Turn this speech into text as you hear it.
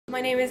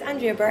My name is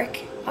Andrea Burke.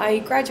 I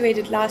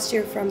graduated last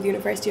year from the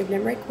University of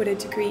Limerick with a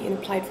degree in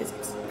applied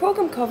physics. The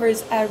programme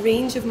covers a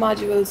range of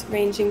modules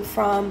ranging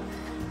from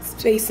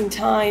space and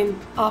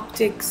time,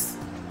 optics,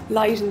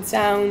 light and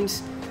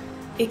sound.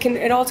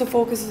 It also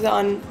focuses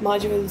on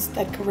modules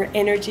that cover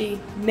energy,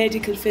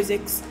 medical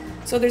physics,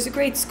 so there's a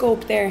great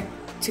scope there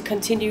to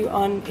continue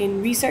on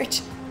in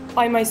research.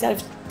 I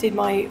myself did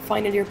my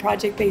final year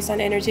project based on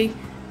energy,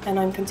 and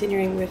I'm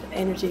continuing with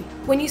energy.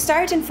 When you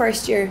start in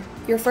first year,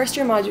 your first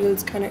year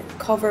modules kind of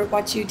cover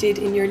what you did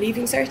in your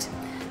leaving cert.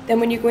 Then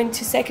when you go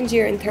into second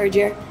year and third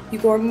year, you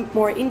go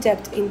more in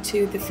depth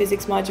into the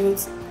physics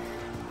modules.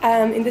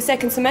 In the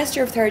second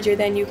semester of third year,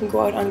 then you can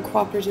go out on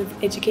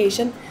cooperative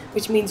education,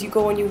 which means you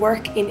go and you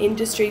work in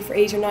industry for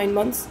 8 or 9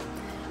 months.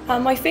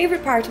 My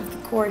favourite part of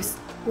the course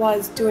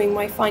was doing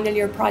my final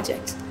year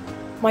project.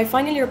 My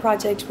final year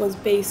project was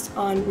based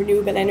on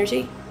renewable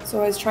energy,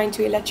 so I was trying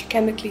to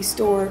electrochemically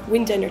store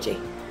wind energy.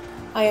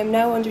 I am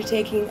now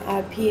undertaking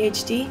a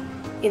PhD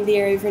in the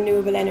area of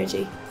renewable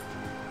energy.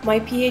 My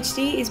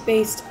PhD is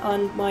based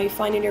on my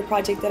final year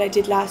project that I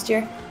did last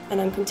year, and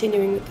I'm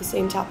continuing with the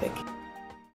same topic.